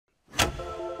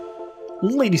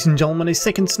Ladies and gentlemen, a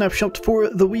second snapshot for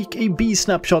the week, a B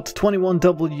Snapshot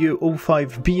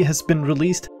 21w05b has been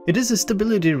released. It is a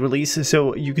stability release,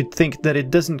 so you could think that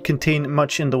it doesn't contain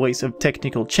much in the ways of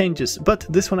technical changes, but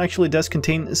this one actually does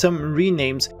contain some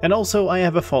renames, and also I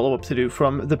have a follow-up to do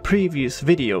from the previous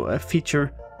video, a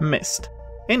feature missed.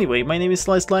 Anyway, my name is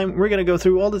Slime, we're gonna go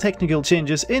through all the technical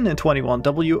changes in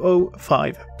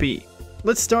 21w05b.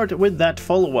 Let's start with that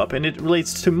follow-up, and it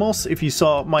relates to moss. If you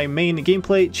saw my main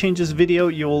gameplay changes video,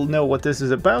 you will know what this is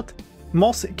about.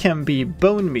 Moss can be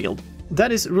bone meal.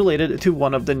 That is related to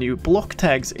one of the new block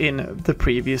tags in the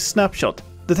previous snapshot.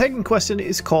 The tag in question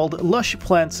is called Lush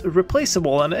Plants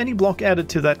Replaceable, and any block added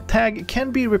to that tag can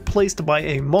be replaced by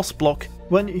a moss block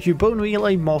when you bone meal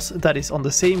a moss that is on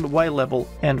the same Y level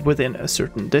and within a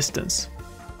certain distance.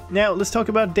 Now let's talk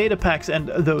about Datapacks and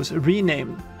those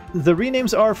renamed. The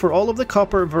renames are for all of the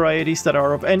copper varieties that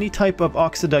are of any type of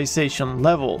oxidization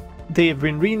level. They have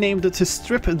been renamed to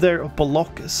strip their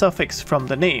block suffix from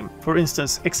the name. For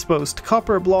instance, exposed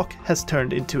copper block has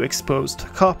turned into exposed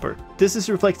copper. This is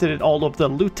reflected in all of the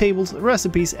loot tables,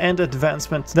 recipes, and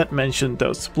advancements that mention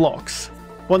those blocks.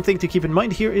 One thing to keep in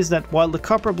mind here is that while the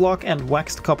copper block and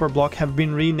waxed copper block have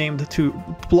been renamed to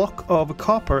block of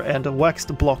copper and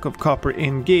waxed block of copper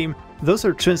in-game, those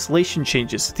are translation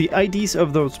changes. The IDs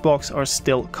of those blocks are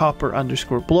still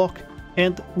copper_block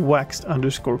and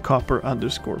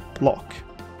waxed_copper_block.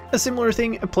 A similar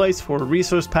thing applies for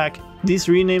resource pack. These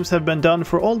renames have been done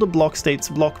for all the block states,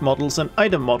 block models, and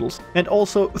item models, and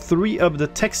also 3 of the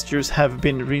textures have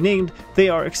been renamed. They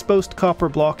are exposed copper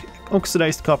block,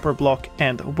 oxidized copper block,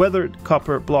 and weathered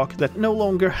copper block that no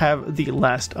longer have the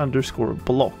last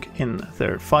 _block in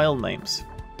their file names.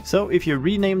 So if you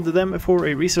renamed them for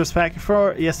a resource pack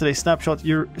for yesterday's snapshot,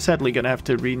 you're sadly gonna have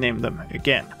to rename them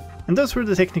again. And those were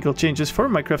the technical changes for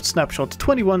Minecraft Snapshot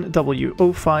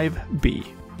 21w05b.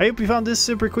 I hope you found this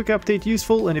super quick update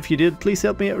useful, and if you did, please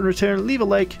help me out in return. Leave a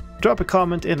like, drop a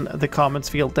comment in the comments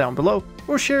field down below,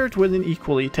 or share it with an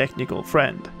equally technical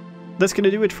friend. That's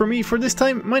gonna do it for me for this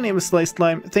time. My name is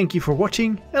Slime, thank you for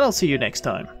watching, and I'll see you next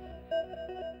time.